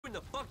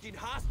fucking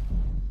hospital.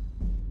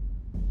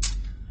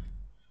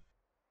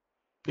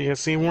 Yeah,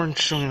 see, you weren't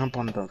showing up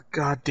on the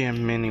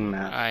goddamn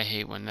mini-map. I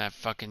hate when that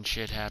fucking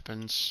shit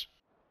happens.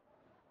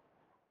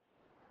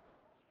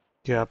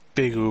 Yeah,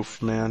 big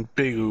oof, man.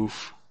 Big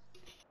oof.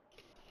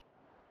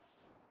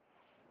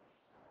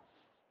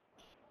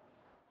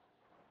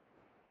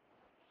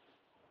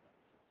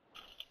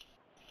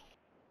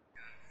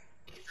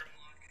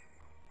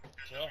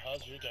 So,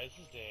 how's your guys'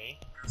 day?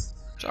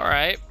 It's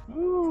alright.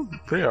 Ooh,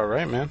 pretty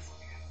alright, man.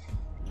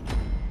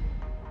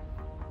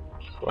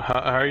 Well, how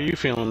are you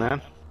feeling,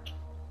 man?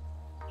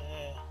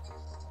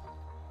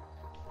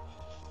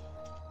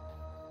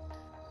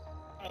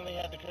 Finally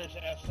had the courage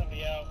to ask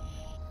somebody out.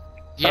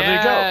 How'd it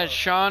Yeah, go?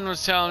 Sean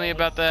was telling me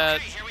about that.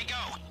 Okay, here we go.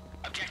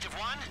 Objective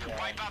 1,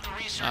 wipe out the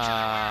research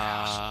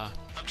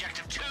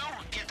Objective 2,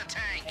 get the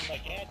tank. I'm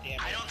like, God damn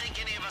it. I don't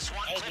think any of us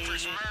want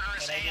Clifford's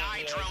murderous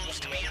AI drones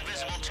to be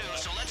invisible too,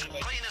 so let's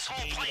clean this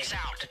whole place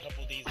out.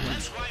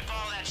 Let's wipe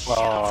all that shit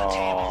off the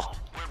table.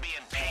 We're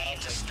being paid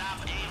to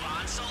stop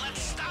Avon, so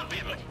let's stop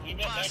him.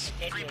 Plus,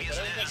 creepy as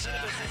it is, I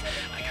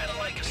kinda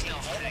like a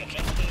stealth tank. We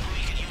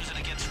could use it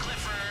against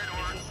Clifford,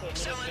 or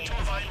sell it to a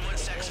Vinewood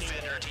sex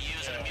offender to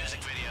use in a music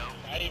video.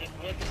 I didn't even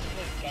work with the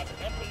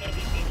number and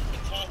everything.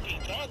 Been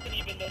talking. Jonathan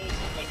even knows,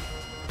 like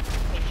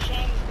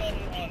Sean's done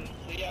on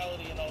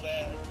reality and all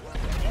that.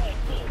 Alright,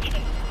 cool.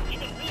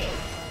 Even real.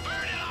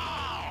 Burn it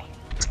all!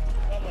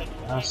 I'm like,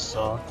 That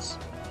sucks.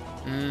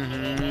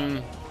 Mm-hmm.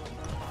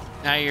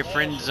 Now you're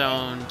friend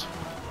zoned.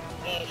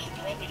 no, she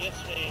called me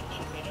yesterday and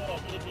she's like, oh,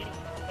 good news.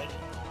 Like,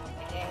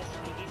 I asked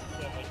for this.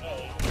 I'm like, oh,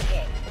 what's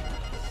up?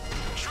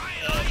 Try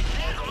it on!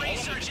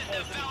 Research and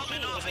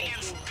development off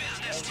against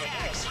business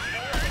tax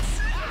nerds!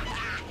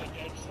 Like,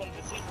 I just wanted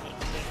to see what it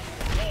was.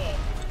 Oh,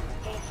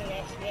 so-and-so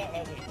asked me out. I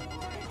was like,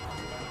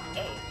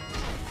 oh.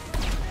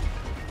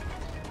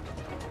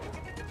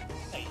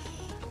 Nice.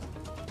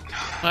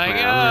 Like,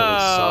 Man, I'm really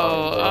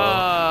sorry, bro.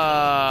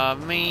 oh,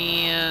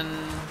 man.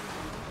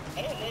 I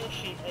don't know if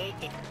she heard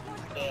the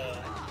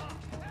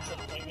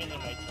disappointment in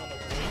my tone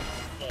of voice,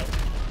 but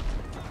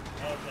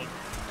I was like,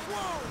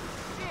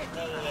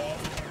 whoa, other than that,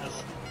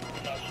 just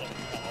not shut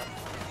the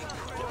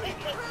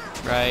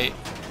mouth. Right.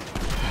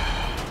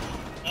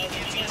 You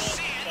can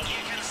see it,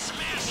 You can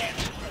smash it!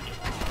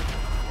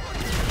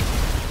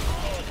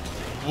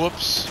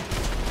 Whoops.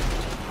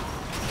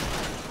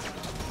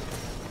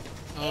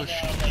 Oh, I'm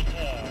like,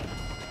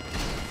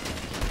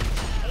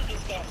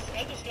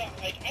 I just got,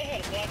 like, I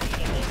had walked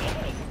through the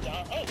whole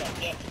day, I was on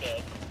death's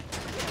bed.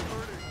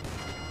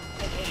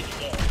 I was ready to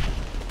go.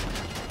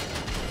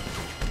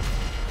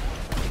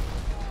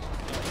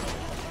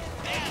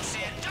 That's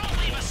it, don't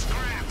leave a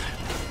scrap!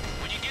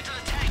 When you get to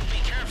the tank, be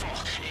careful.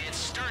 It's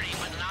sturdy,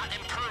 but not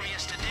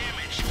impervious to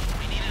damage.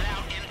 We need it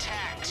out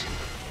intact.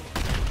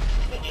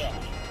 But yeah,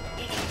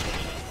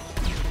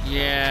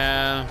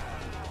 yeah.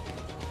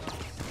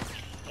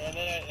 and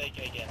then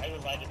I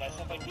reminded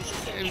myself, like, this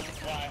is the reason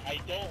why I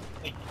don't,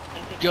 like,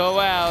 Go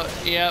out.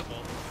 Yep.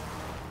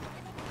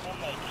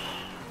 I'm like,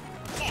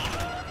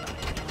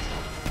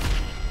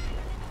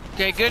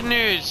 Okay, good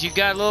news. You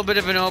got a little bit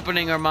of an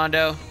opening,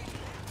 Armando.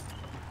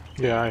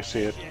 Yeah, I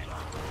see it.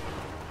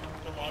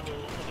 Commander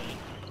opening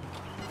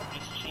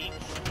his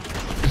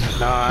cheeks.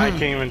 Nah, I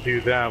can't even do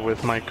that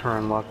with my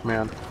current luck,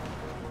 man. And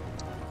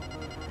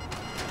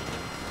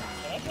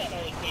I'm trying to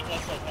always make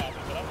myself happy,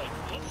 but I'm like,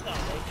 it's not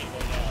working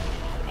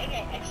right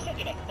now. I'm stuck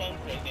in a funk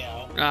right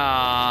now.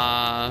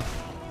 Ah.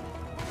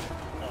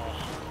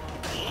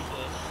 I hate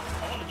this.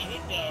 I want to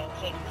drink now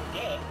so I can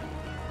forget.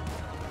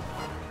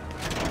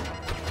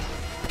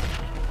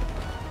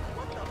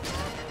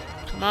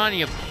 Come on,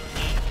 you. Just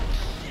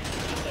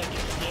so I can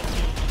forget to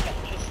just got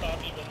pissed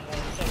off even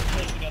more. So of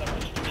course we got a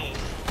bunch of kids.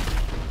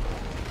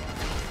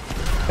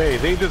 Hey,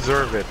 they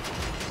deserve it.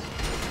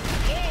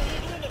 Yeah, we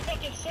were doing the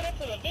fucking setup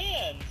for the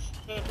vans.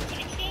 The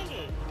Pacific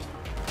Standard.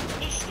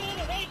 They stole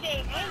the white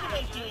van. I'm the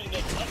one doing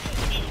this. I'm supposed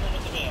to be the one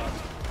with the van.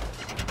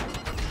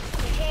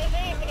 They drive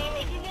off and I'm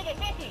like, you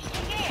motherfuckers,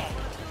 come back.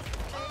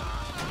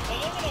 And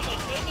then when I'm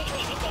like, they're going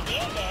to get the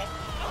van back,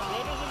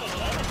 whoever's in the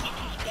driver's seat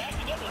keeps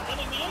backing up and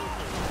running me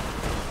over.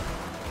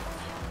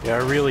 Yeah, I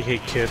really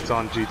hate kids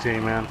on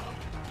GTA, man.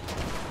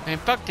 Man,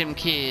 fuck them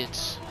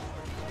kids.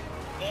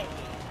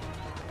 Exactly.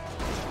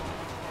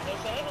 And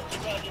so I hope to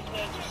God your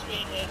plans are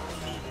straight and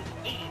maneuvered.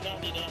 They do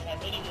not need to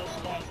have any more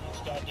spawns in this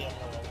goddamn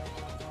world.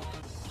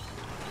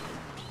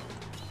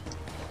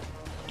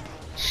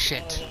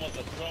 Shit. One of them was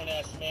a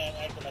grown-ass man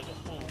acting like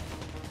a fool.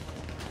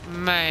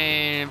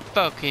 Man,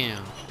 fuck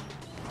him.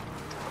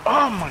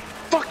 Oh my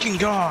fucking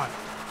god!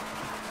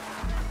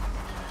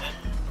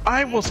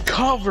 I was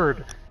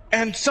covered,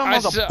 and some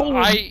of the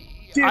bulls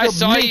did I a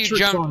saw you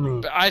matrix on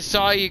jump. me. I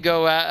saw you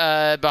go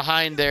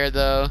behind there,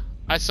 though.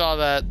 I saw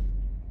that.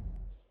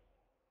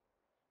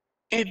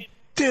 It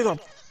did a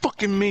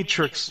fucking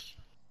matrix.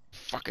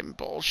 Fucking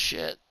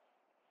bullshit.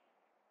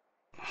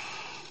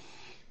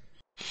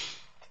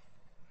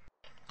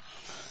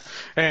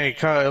 Hey,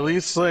 Kyle, at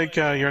least like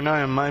you're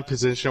not in my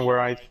position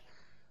where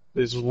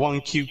there's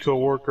one cute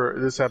coworker.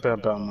 This happened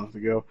about a month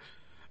ago.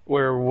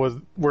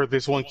 where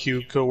this one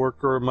cute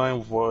coworker of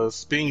mine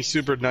was being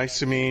super nice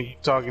to me,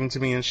 talking to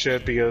me and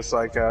shit because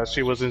like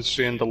she was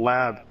interested in the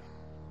lab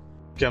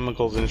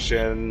chemicals and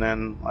shit, and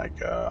then like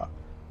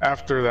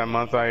after that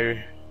month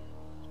I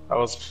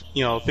was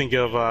thinking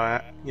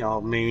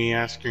of maybe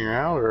asking her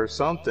out or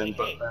something,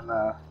 but then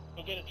Go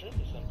get a drink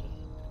or something.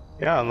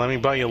 yeah, let me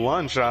buy you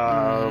lunch.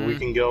 We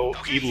can go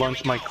eat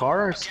lunch in my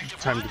car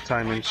time to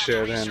time and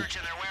shit. And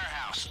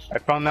I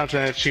found out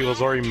that she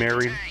was already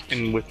married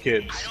and with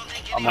kids.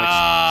 I'm like,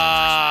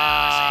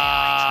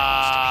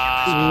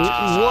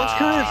 what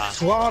kind of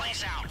swap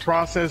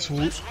process?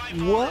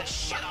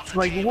 What?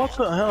 Like, what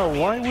the hell?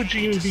 Why would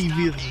you even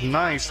be this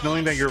nice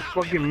knowing that you're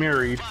fucking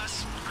married,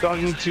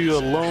 talking to a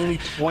lonely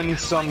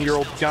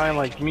 20-some-year-old guy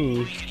like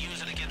me?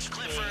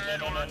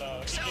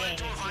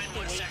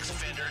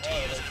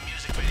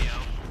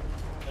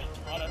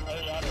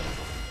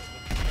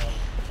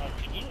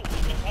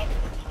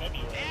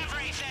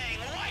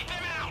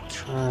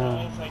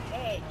 I was like,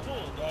 alright,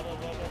 cool, blah, blah,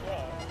 blah, blah,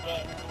 blah.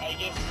 But I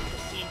guess at the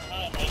same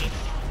time, I guess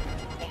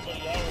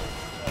somebody else,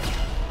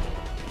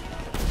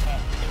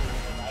 not clear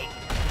than I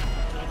did.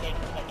 It was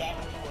like a back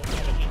and forth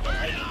kind of thing, but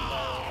I didn't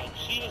know. Like,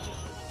 she was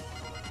just,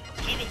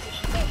 she even said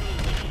she's not really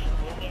looking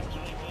for romance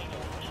or anything,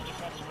 and she just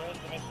wants friends,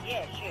 and I said,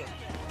 yeah, sure.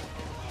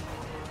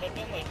 But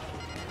then, like, 2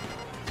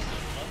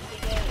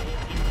 months ago, it was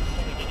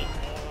started getting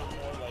more and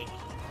more, like,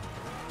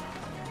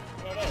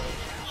 I don't know,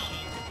 she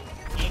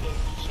made a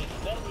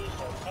numbers,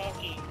 start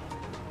talking,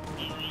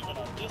 we were even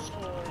on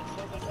Discord, so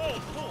I was like,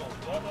 oh, cool,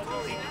 blah, blah, blah,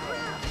 blah, blah.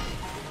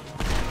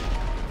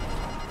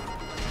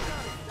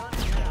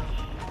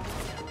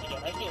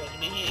 I feel like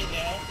an idiot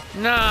now.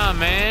 Nah,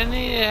 man,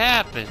 it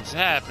happens,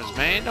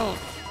 man.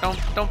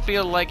 Don't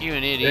feel like you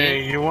an idiot.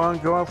 Hey, you want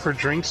to go out for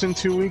drinks in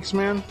 2 weeks,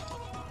 man? I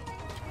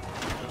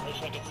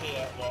wish I could say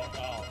that, but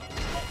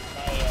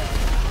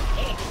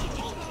my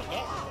distribution is a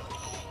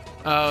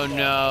network. Oh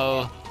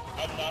no.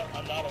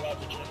 I'm not allowed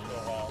to drink for a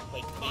while.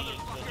 Like, the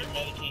new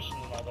medication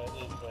and all that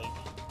is, like,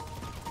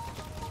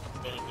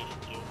 very good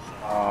for you.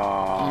 So.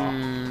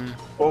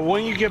 Well,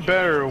 when you get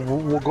better,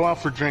 we'll go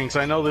out for drinks.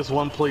 I know this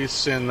one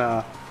place in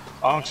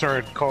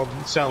Oxnard called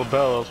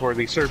Salabello's where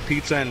they serve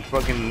pizza and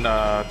fucking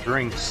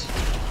drinks.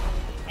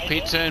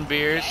 Pizza and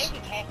beers. I've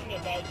been talking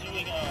about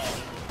doing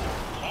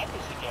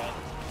toppers again.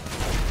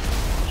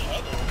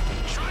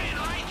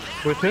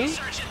 With who?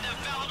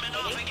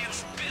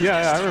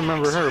 Yeah, I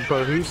remember her,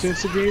 but who's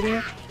instigating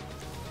it?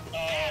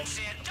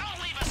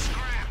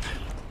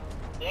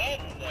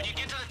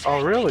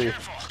 Oh, really?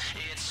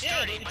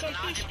 Yeah, it's on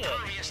Facebook.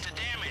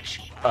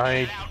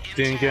 I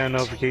didn't get a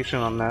notification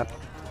on that.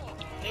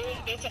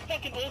 It's a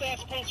fucking old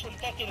ass post from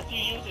fucking a few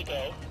years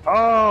ago.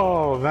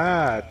 Oh,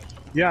 that.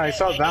 Yeah, I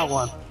saw that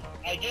one.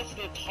 I guess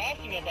they're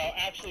talking about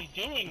actually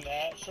doing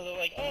that, so they're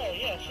like, oh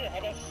yeah, sure, how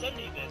about send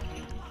me this?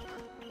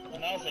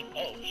 And I was like,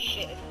 oh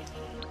shit.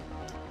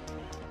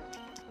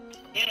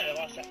 Damn it,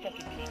 I lost that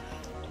fucking piece.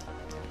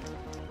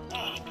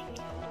 Ah.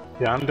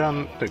 Yeah, I'm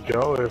down to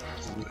go if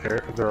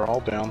they're all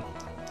down.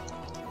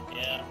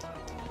 Yeah.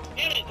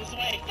 Damn it, this is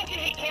why I fucking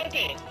hate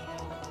carpet!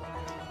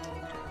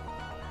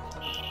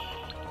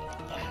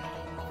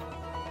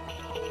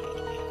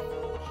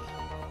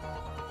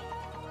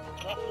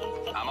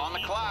 I'm on the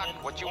clock.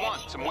 What you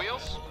want? Some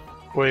wheels?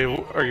 Wait,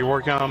 are you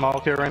working on a model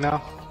kit right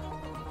now?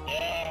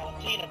 Yeah, I'm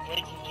taking a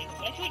break from Jesus.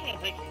 I'm taking a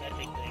break from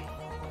everything.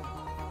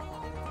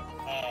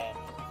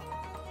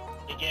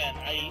 Again,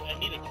 I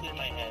need to clear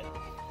my head.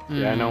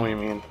 Yeah, I know what you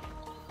mean.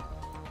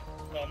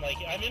 So I'm like,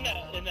 I'm in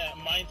that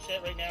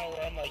mindset right now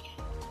where I'm like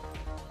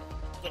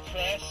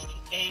depressed,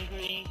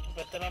 angry,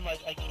 but then I'm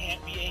like, I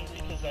can't be angry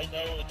because I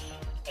know it's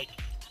like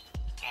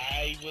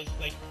I was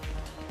like,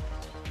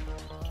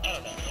 I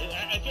don't know.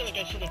 I feel like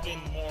I should have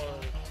been more.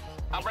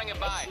 I'll bring it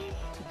by.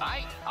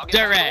 I'll get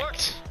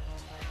Direct.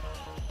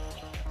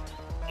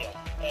 Yeah.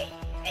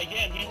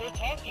 Again, we were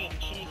talking.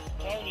 She was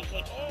telling me, she's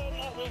like, oh, I'm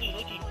not really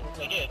looking for.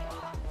 Like, yeah,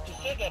 she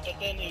said that, but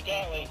then it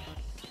got like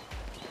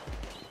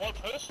more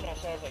personal.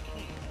 So I was like,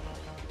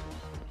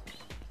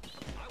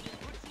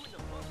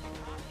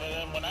 And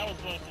then when I was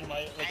going through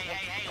my like,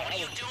 hey, what are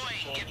you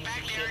doing? Get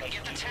back there and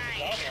get the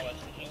tank.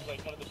 He was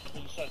like one of the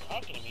people who started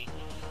talking to me,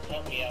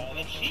 helped me out, and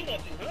then she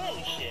went through her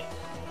own shit.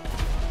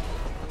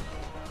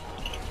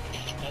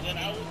 And then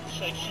I was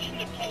like, she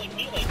ended up calling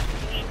me like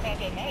 3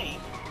 o'clock at night.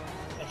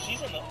 And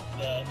she's on the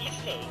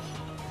East Coast.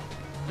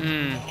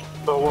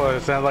 So what,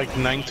 is that like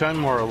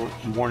nighttime or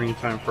morning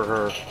time for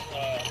her?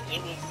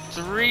 It was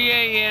 3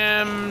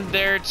 a.m.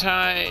 their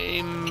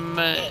time.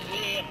 3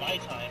 a.m. my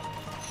time.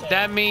 So,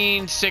 That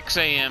means 6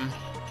 a.m.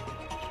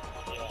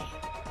 yeah.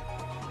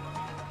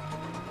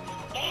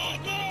 Oh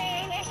no,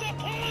 I lost that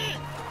part!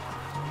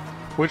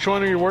 Which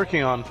one are you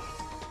working on?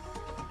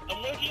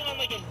 I'm working on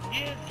like a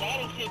weird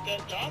bottle kit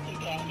that Jonathan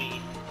got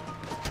me.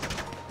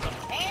 The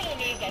problem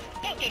is the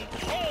fucking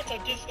parts are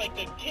just like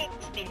the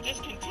kit's been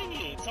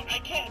discontinued, so I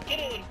can't get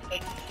it in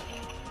like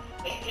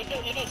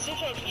if I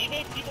search on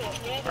eBay, people are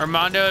forever.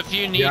 Armando, if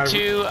you need Yeah,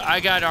 to, I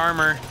got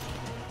armor.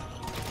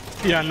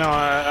 Yeah, no,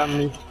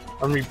 I'm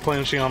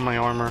replenishing on my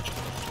armor.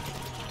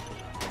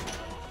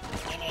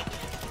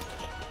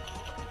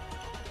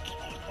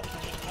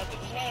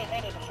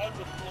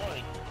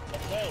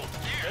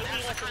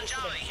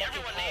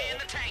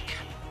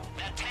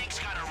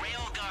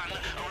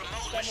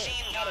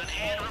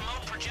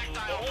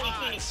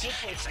 thing is good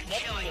for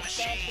smuggling the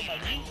sound from my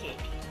music.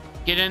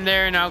 Get in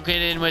there and I'll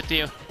get in with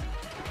you.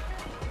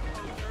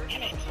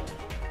 Damn it.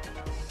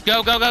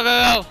 Go, go, go, go,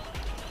 go!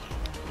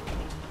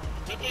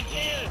 Rip and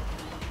tear.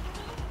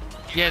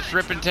 Yes,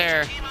 rip and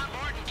tear.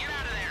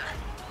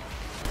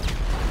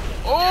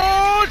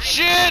 Oh,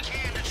 shit!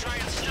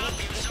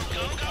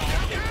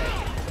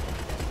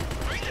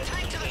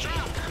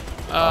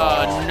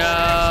 Oh,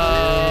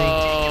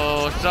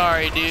 no.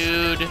 Sorry,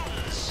 dude. Yeah,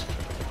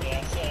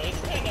 so it's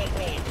kind of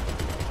like a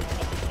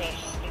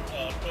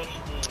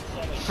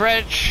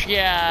Fresh,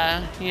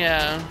 yeah,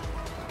 yeah.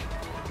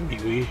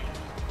 Maybe.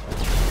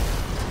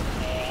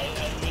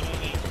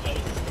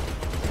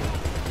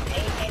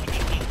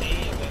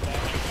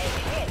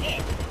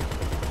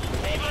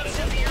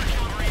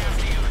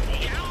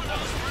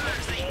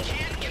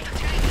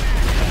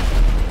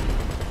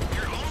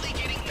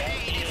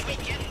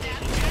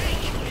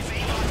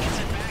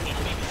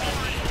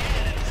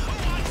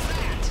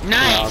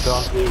 Nice!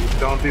 No,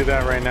 don't do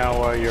that right now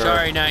while you're...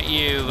 Sorry, not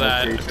you.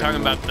 I'm talking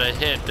about the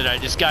hit that I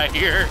just got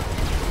here.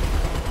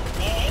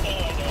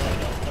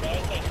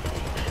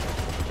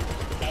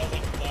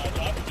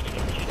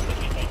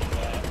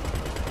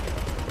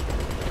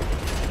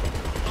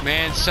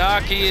 Man,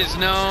 Saki is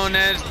known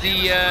as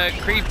the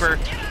creeper.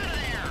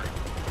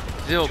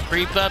 He'll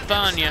creep up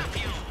on you.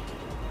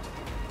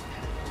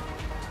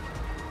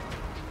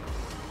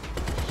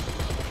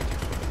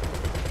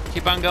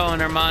 Keep on going,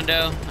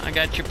 Armando. I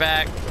got your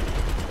back.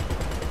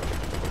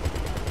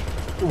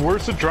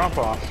 Where's the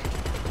drop-off?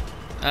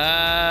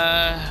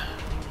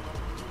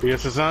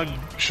 Because it's not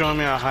showing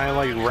me a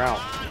highlight route.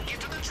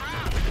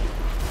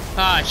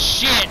 Ah,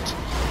 shit!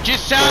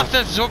 Just south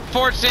of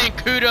Fort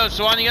Zancudo,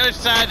 so on the other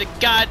side of the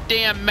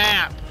goddamn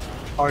map.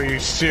 Are you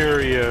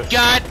serious?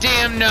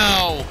 Goddamn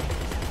no!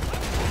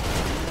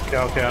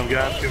 Yeah, okay, I'm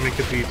gonna have to make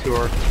a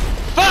detour.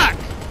 Fuck!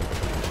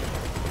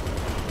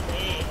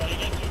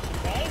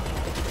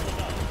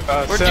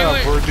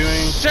 We're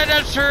doing...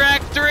 setups for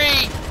Act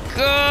 3!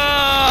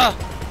 Go!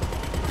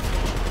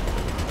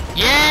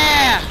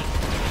 Yeah!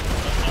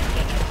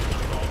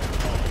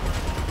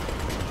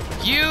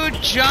 You,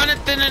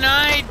 Jonathan, and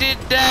I did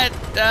that,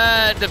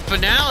 the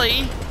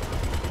finale.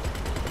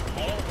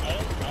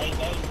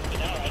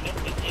 I never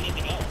did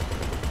anything else.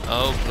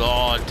 Oh,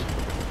 God.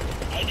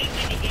 I didn't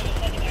even do the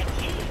fucking Act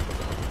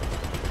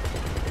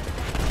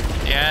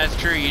 2. Yeah, that's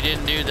true, you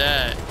didn't do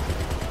that.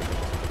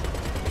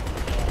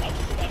 I'm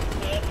stuck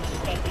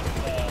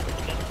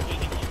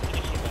in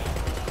finishing that.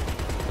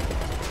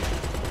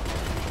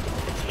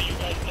 So you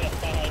guys get a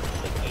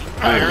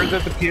 5 I heard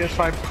that the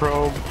PS5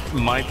 Pro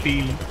might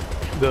be...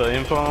 The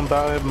info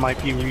about it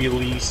might be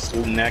released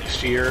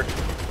next year.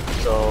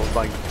 So,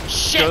 like,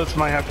 just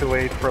might have to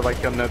wait for,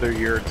 like, another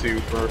year or two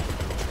for...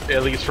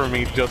 At least for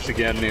me, just to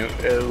get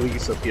at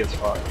least a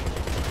PS5.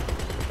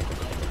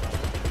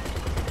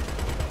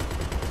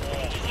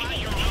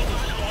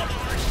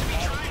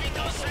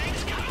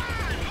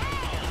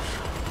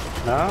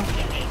 No?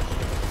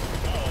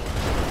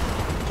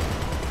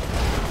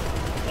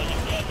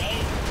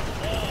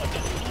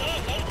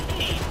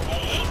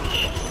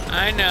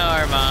 I know,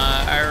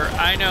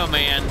 I know,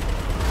 man.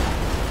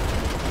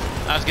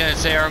 I was gonna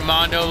say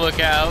Armando, look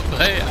out,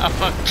 but I'm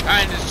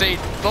trying to say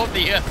both of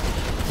you.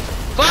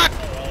 Fuck!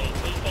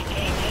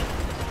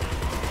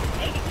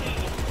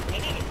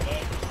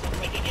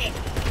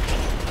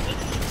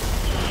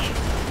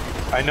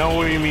 I know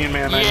what you mean,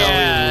 man. Yeah, I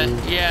know what you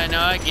mean. yeah, no,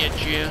 I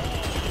get you.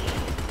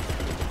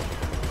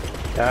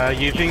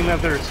 You think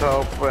that there's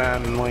hope,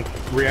 and like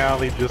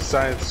reality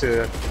decides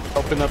to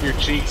open up your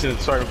cheeks and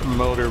start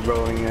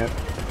motorboating it.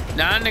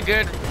 Not in a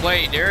good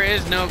way. There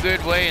is no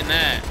good way in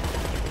that.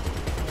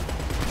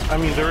 I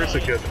mean, there is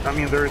a good. I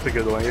mean, there is a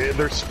good way.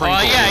 There's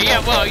sprinkles. Oh yeah, in yeah.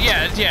 that Well, part.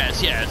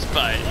 yes,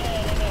 but.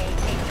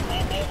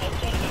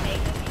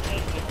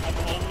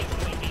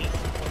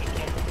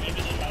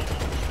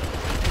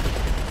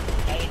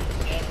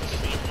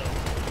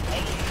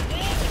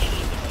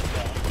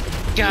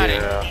 Got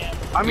it.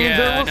 I mean, Yeah,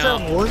 there was no.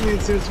 that one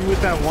instance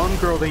with that one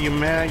girl that you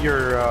met at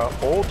your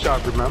old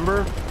job,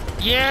 remember?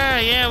 Yeah,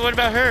 yeah. What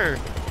about her?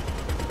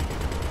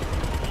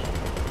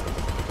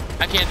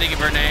 I can't think of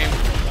her name.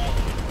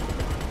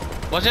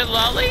 Was it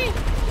Lolly?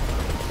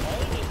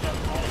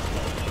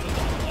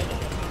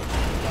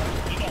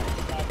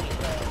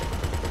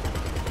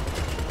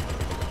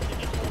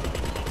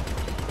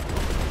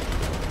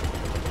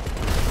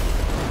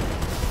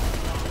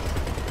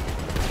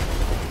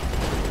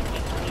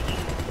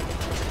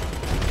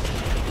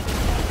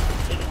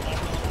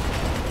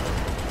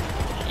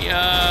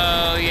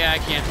 Oh, yeah, I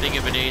can't think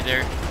of it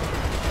either.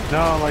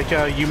 No, like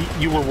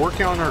you were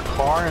working on her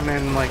car, and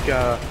then like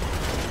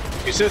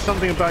you said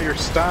something about your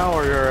style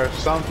or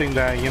something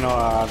that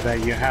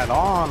that you had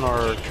on,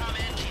 or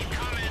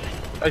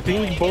I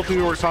think both of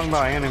you were talking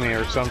about anime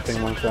or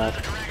something like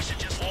that.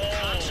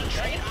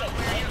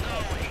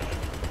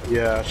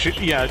 Yeah,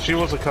 she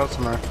was a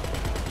customer.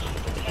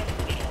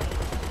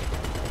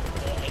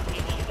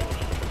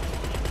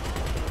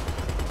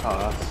 Oh,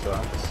 that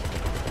sucks.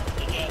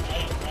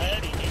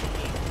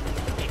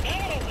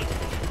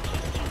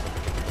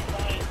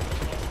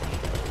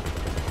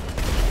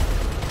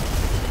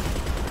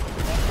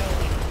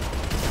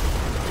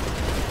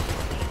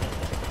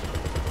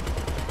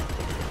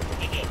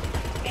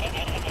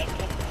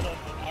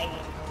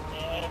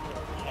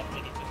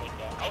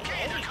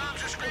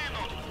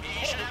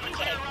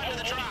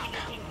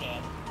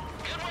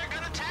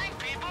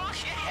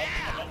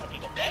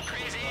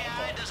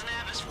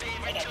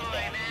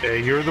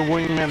 Hey, you're the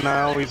wingman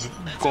I always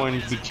going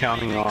to be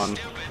counting on.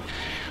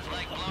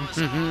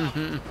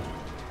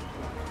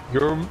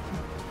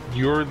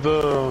 You're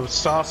the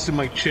sauce to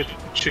my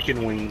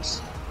chicken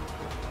wings.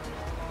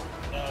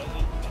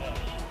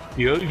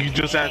 You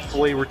just add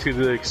flavor to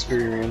the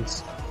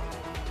experience.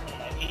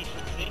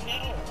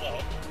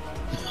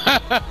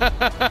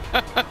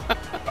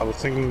 I was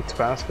thinking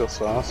Tabasco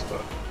sauce,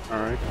 but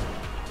alright.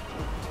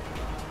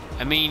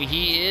 I mean,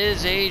 he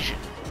is Asian.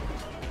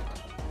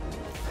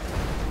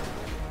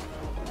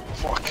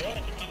 Fuck.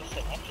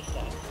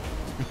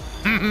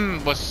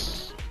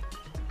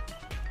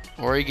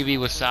 Or he could be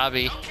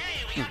wasabi.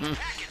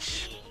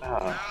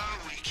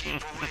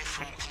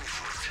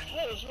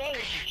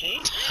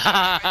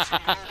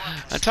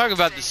 I'm talking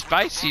about the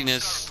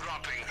spiciness.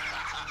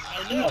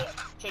 I know.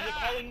 So you're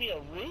calling me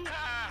a root?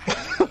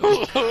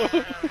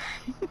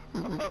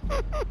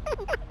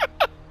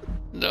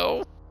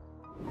 No.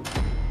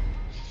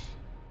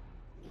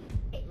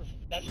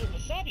 That's what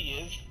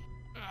wasabi is.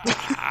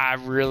 I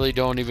really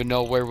don't even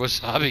know where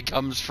wasabi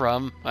comes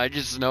from. I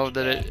just know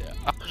that it...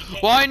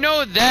 Well, I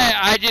know that.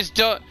 I just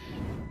don't...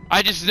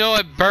 I just know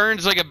it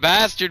burns like a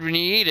bastard when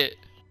you eat it.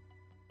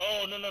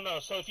 Oh, no.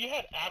 So if you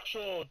had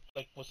actual,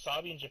 like,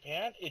 wasabi in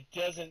Japan, it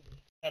doesn't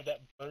have that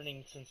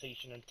burning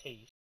sensation and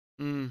taste.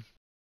 Mm.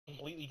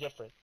 Completely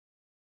different.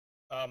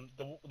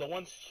 The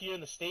ones here in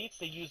the States,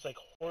 they use, like,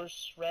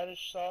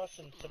 horseradish sauce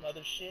and some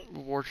other shit.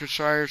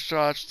 Worcestershire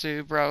sauce,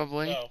 too,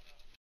 probably. No.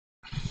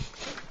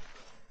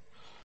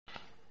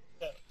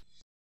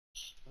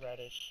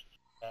 Radish.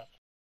 Yeah.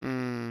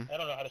 Mm. I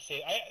don't know how to say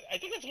it. I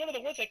think that's one of the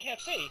words I can't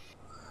say.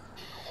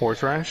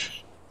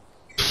 Horseradish?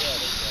 Yeah, there you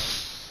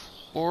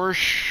go.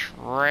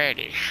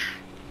 Horseradish.